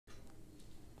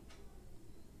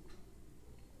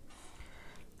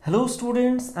Hello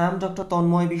students, I am Dr.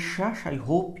 Tanmoy Biswas. I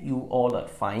hope you all are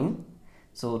fine.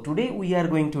 So today we are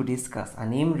going to discuss a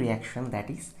name reaction, that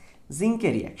is Zincke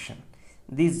reaction.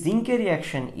 This Zincke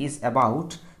reaction is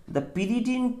about the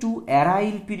pyridine to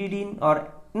aryl pyridine,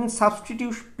 or in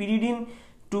substitution pyridine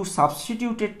to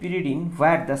substituted pyridine,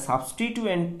 where the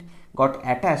substituent got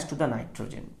attached to the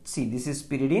nitrogen. See, this is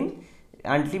pyridine.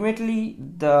 Ultimately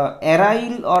the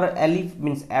aryl or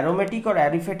means aromatic or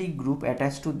aliphatic group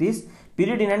attached to this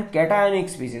pyridine and cationic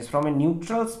species, from a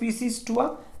neutral species to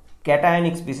a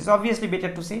cationic species. Obviously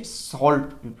better to say it's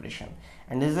salt preparation,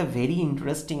 and this is a very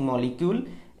interesting molecule,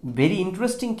 very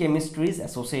interesting chemistry is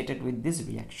associated with this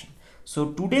reaction.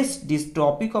 So today's this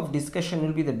topic of discussion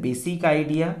will be the basic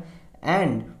idea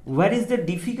and what is the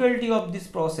difficulty of this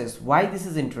process, why this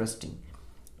is interesting.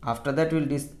 After that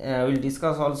we'll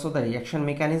discuss also the reaction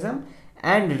mechanism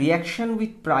and reaction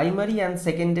with primary and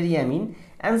secondary amine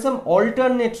and some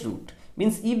alternate route.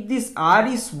 Means if this R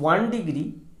is 1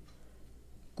 degree,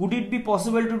 could it be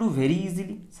possible to do very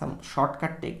easily? Some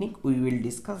shortcut technique, we will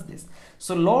discuss this.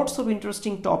 So lots of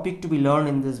interesting topic to be learned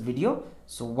in this video.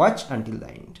 So watch until the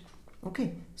end.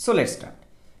 Okay, so let's start.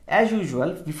 As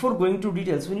usual, before going to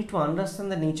details, we need to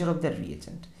understand the nature of the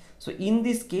reagent. So in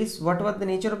this case, what was the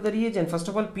nature of the reagent? First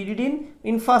of all, pyridine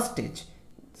in first stage,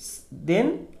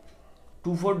 then 1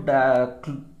 chloro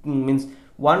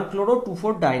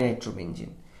 2,4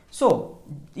 dinitrobenzene. So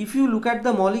if you look at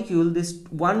the molecule, this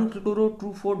 1 chloro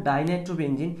 2,4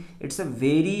 dinitrobenzene, it's a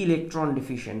very electron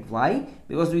deficient. Why?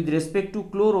 Because with respect to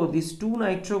chloro, these two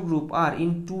nitro group are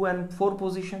in 2 and 4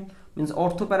 position, means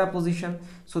orthopara position.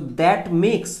 So that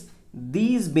makes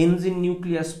these benzene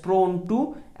nucleus prone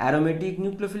to aromatic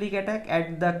nucleophilic attack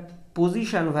at the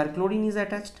position where chlorine is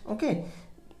attached. Okay,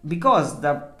 because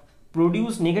the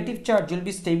produced negative charge will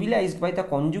be stabilized by the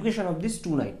conjugation of this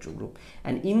 2 nitro group,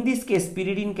 and in this case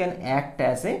pyridine can act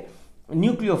as a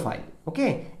nucleophile.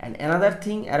 Okay, and another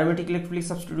thing, aromatic electrophilic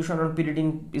substitution on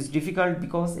pyridine is difficult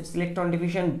because it's electron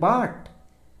deficient, but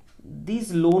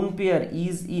this lone pair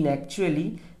is in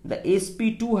actually the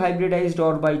sp2 hybridized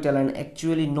orbital and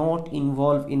actually not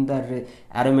involved in the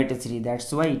aromaticity.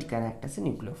 That's why it can act as a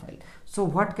nucleophile. So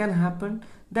what can happen,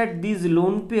 that this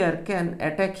lone pair can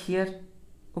attack here.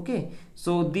 Okay,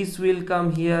 so this will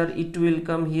come here, it will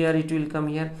come here, it will come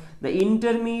here. The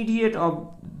intermediate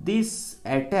of this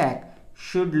attack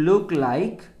should look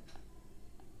like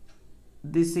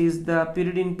this is the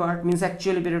pyridine part, means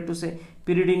actually better to say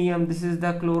pyridinium, this is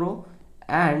the chloro,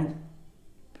 and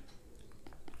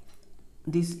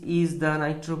this is the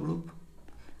nitro group.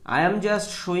 I am just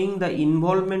showing the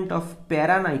involvement of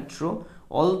para-nitro,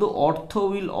 although ortho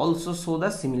will also show the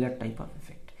similar type of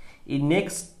effect. In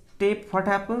next step, what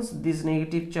happens, this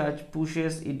negative charge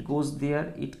pushes, it goes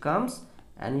there, it comes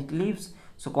and it leaves.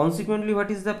 So consequently,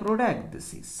 what is the product?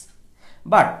 This is.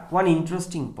 But one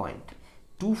interesting point,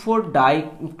 1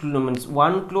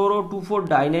 chloro 2,4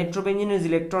 dinitrobenzene is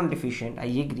electron deficient, I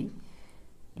agree.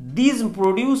 These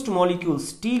produced molecules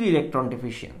still electron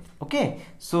deficient. Okay,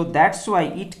 so that's why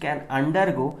it can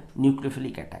undergo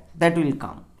nucleophilic attack. That will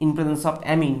come in presence of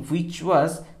amine, which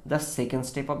was the second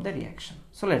step of the reaction.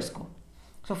 So let's go.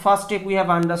 So first step, we have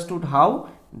understood how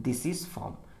this is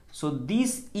formed. So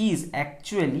this is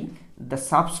actually the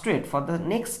substrate for the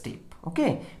next step.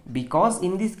 Okay, because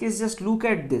in this case, just look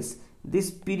at this. This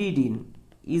pyridine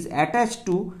is attached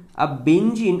to a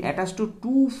benzene attached to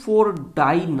 2,4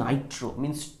 dinitro,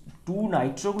 means 2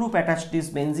 nitro group attached to this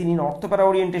benzene in orthopara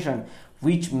orientation,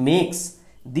 which makes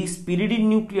this pyridine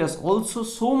nucleus also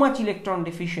so much electron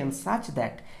deficient such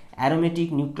that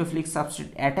aromatic nucleophilic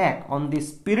substrate attack on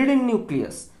this pyridine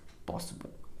nucleus possible.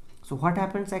 So what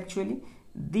happens actually,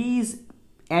 these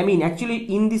amine,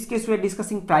 actually in this case we are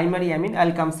discussing primary amine,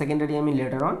 I'll come secondary amine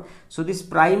later on. So this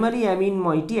primary amine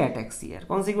moiety attacks here,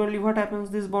 consequently what happens,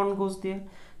 this bond goes there,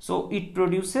 so it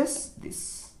produces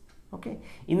this. Okay,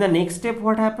 in the next step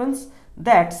what happens,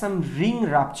 that some ring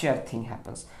rupture thing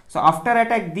happens. So after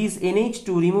attack, this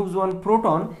NH2 removes 1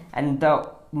 proton and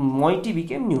the moiety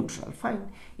became neutral.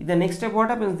 Fine. In the next step what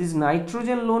happens, this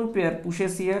nitrogen lone pair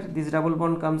pushes here, this double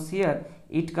bond comes here,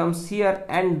 it comes here,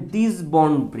 and this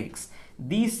bond breaks.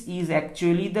 This is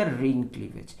actually the ring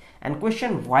cleavage. And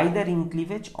question, why the ring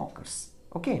cleavage occurs?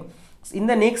 Okay, so in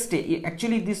the next step,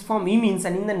 actually this form imines,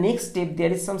 and in the next step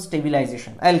there is some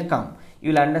stabilization. I'll come,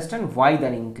 you will understand why the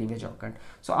ring cleavage occurred.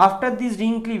 So after this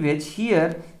ring cleavage,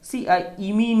 here see a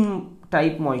imine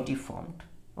type moiety formed.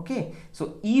 Okay,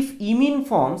 so if imine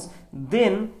forms,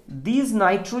 then this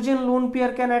nitrogen lone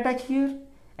pair can attack here,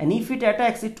 and if it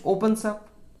attacks, it opens up.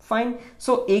 Fine.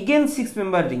 So again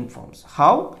 6-member ring forms.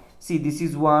 How? See, this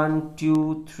is 1,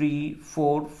 2, 3,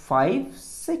 4, 5,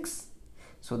 6.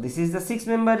 So this is the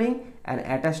 6-member ring and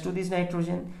attached to this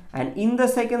nitrogen, and in the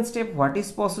second step what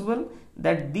is possible,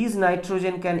 that this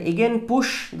nitrogen can again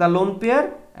push the lone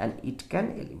pair and it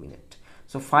can eliminate.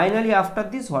 So finally after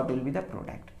this what will be the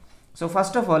product? So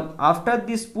first of all, after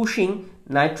this pushing,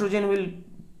 nitrogen will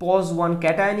pose one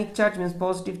cationic charge, means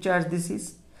positive charge this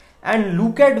is, and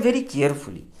look at very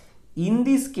carefully. In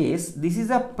this case this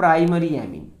is a primary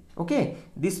amine. Okay,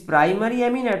 this primary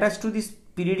amine attached to this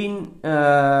pyridine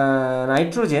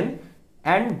nitrogen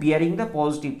and bearing the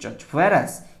positive charge,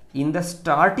 whereas in the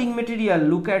starting material,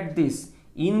 look at this,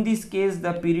 in this case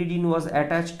the pyridine was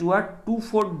attached to a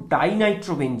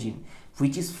 2,4-dinitrobenzene,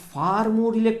 which is far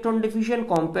more electron deficient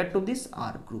compared to this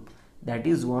R group. That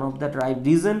is one of the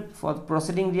reason for the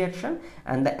proceeding reaction.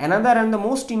 And the another and the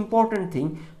most important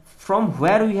thing, from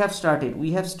where we have started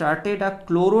a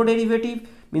chloro derivative,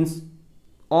 means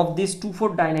of this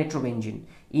 2,4-dinitrobenzene.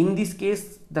 In this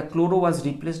case the chloro was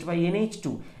replaced by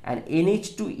NH2, and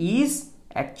NH2 is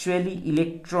actually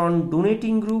electron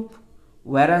donating group,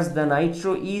 whereas the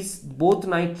nitro is, both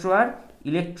nitro are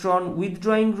electron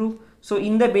withdrawing group. So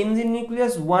in the benzene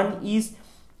nucleus, one is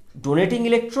donating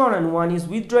electron and one is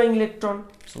withdrawing electron.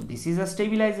 So this is a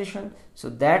stabilization. So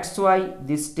that's why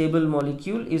this stable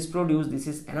molecule is produced. This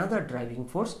is another driving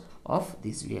force of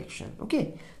this reaction.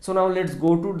 Okay, so now let's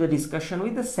go to the discussion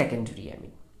with the secondary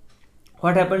amine.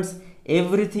 What happens?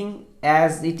 Everything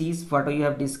as it is what we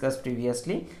have discussed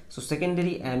previously. So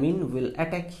secondary amine will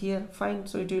attack here, fine,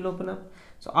 so it will open up.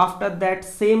 So after that,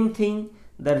 same thing,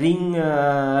 the ring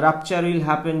rupture will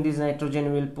happen, this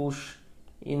nitrogen will push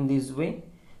in this way.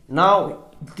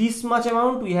 Now this much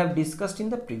amount we have discussed in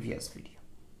the previous video.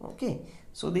 Okay,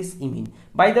 so this imine,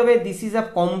 by the way, this is a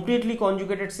completely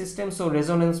conjugated system, so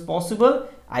resonance possible.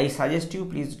 I suggest you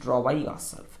please draw by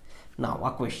yourself. Now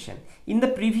a question, in the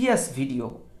previous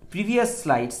video, previous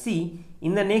slide, see,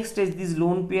 in the next stage this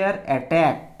lone pair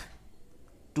attacked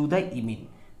to the imine.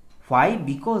 Why?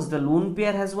 Because the lone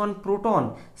pair has one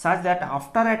proton, such that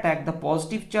after attack the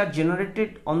positive charge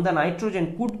generated on the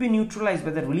nitrogen could be neutralized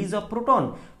by the release of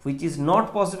proton, which is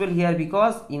not possible here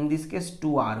because in this case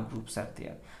 2 R groups are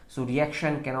there. So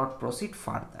reaction cannot proceed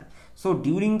further. So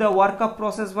during the workup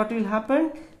process, what will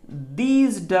happen?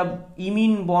 These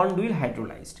imine bond will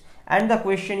hydrolyzed. And the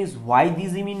question is, why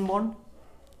this imine bond?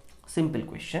 Simple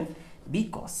question,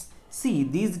 because see,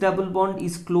 this double bond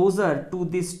is closer to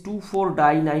this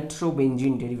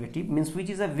 2,4-dinitrobenzene derivative, means which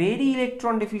is a very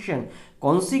electron deficient.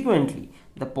 Consequently,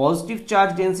 the positive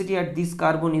charge density at this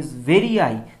carbon is very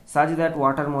high, such that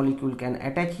water molecule can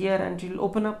attack here and it will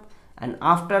open up. And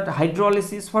after the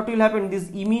hydrolysis, what will happen? This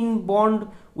imine bond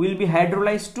will be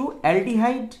hydrolyzed to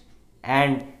aldehyde,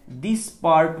 and this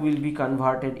part will be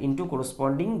converted into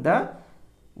corresponding the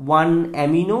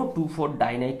 1-amino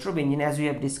 2,4-dinitrobenzene, as we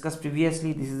have discussed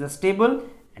previously. This is the stable,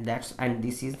 and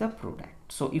this is the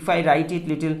product. So if I write it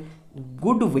little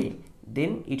good way,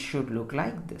 then it should look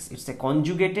like this. It's a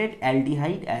conjugated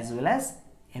aldehyde as well as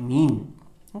amine.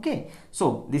 Okay,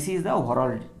 so this is the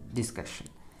overall discussion.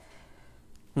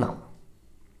 Now,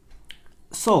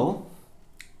 so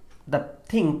the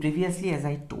thing previously, as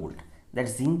I told, that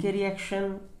Zincke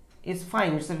reaction is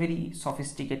fine, it's a very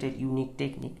sophisticated unique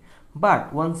technique,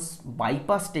 but once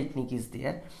bypass technique is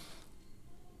there.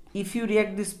 If you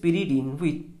react this pyridine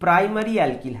with primary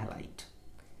alkyl halide,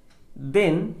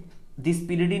 then this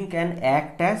pyridine can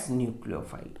act as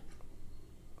nucleophile.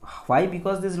 Why?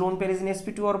 Because this lone pair is in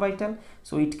sp2 orbital,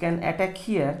 so it can attack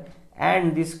here,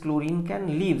 and this chlorine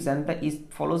can leaves, and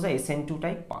it follows a SN2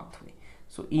 type pathway.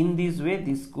 So in this way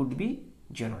this could be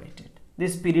generated,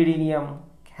 this pyridinium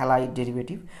halide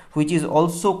derivative, which is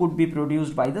also could be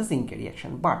produced by the Zincke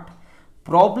reaction. But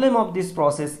problem of this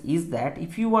process is that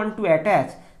if you want to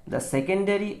attach the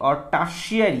secondary or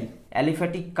tertiary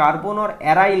aliphatic carbon or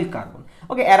aryl carbon,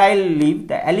 okay, aryl leave,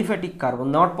 the aliphatic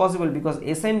carbon not possible, because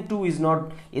SN2 is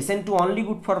not, SN2 only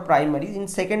good for primary, in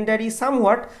secondary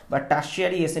somewhat, but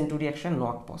tertiary SN2 reaction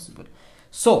not possible.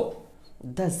 So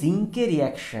the Zincke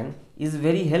reaction is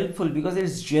very helpful because it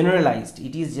is generalized.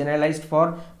 It is generalized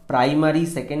for primary,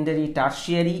 secondary,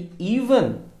 tertiary,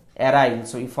 even aryl.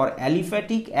 So if for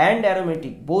aliphatic and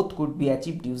aromatic, both could be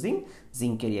achieved using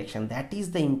Zincke reaction. That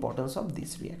is the importance of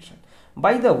this reaction.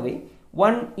 By the way,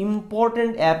 one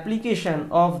important application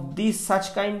of this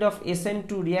such kind of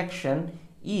SN2 reaction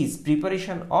is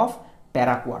preparation of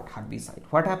paraquat herbicide.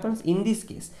 What happens in this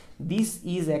case? This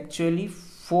is actually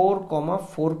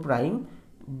 4,4 prime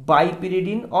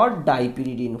bipyridine or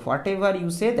dipyridine, whatever you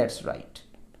say, that's right.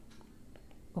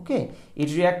 Okay, it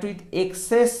reacts with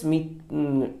excess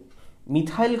methyl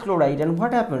chloride, and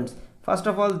what happens? First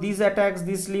of all, these attacks,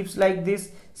 this leaves like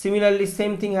this. Similarly,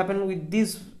 same thing happen with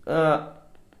this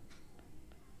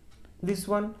this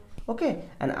one, okay,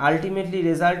 and ultimately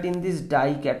result in this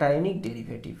dicationic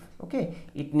derivative. Okay,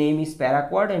 its name is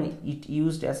paraquat and it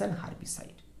used as an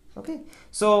herbicide. Okay,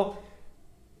 so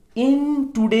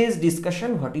in today's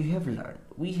discussion, what you have learned?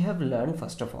 We have learned,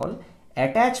 first of all,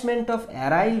 attachment of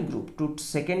aryl group to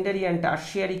secondary and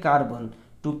tertiary carbon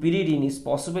to pyridine is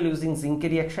possible using Zincke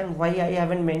reaction. Why I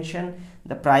haven't mentioned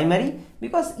the primary?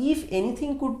 Because if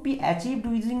anything could be achieved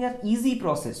using an easy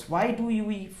process, why do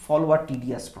we follow a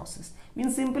tedious process?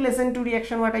 Means simple SN2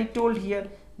 reaction, what I told here,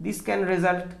 this can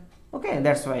result. Okay,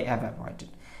 that's why I have avoided.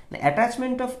 The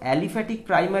attachment of aliphatic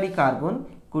primary carbon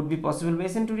could be possible by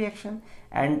SN2 reaction,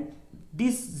 and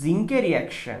this Zincke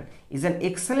reaction is an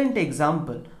excellent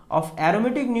example of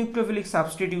aromatic nucleophilic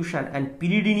substitution and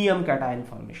pyridinium cation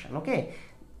formation. Okay,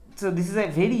 so this is a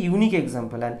very unique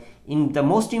example, and in the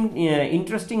most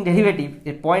interesting derivative,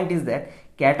 the point is that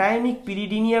cationic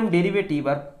pyridinium derivative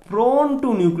are prone to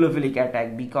nucleophilic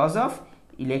attack because of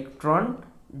electron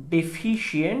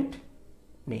deficient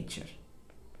nature.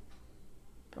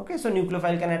 Okay, so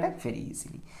nucleophile can attack very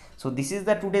easily. So this is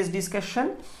the today's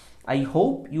discussion. I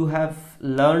hope you have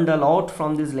learned a lot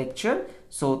from this lecture.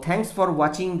 So thanks for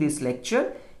watching this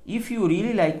lecture. If you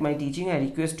really like my teaching, I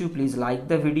request you please like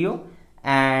the video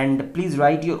and please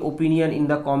write your opinion in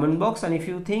the comment box, and if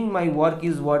you think my work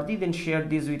is worthy, then share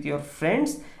this with your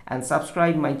friends and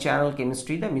subscribe my channel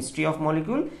Chemistry, the Mystery of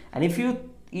Molecule. And if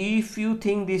you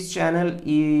think this channel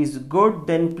is good,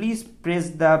 then please press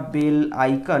the bell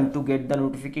icon to get the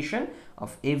notification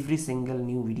of every single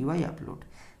new video I upload.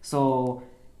 So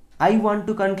I want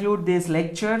to conclude this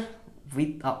lecture with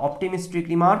an optimistic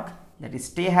remark, that is,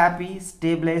 stay happy,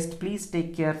 stay blessed. Please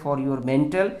take care for your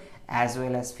mental as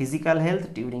well as physical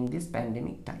health during this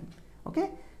pandemic time.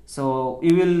 Okay, so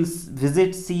we will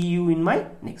see you in my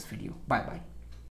next video. Bye bye.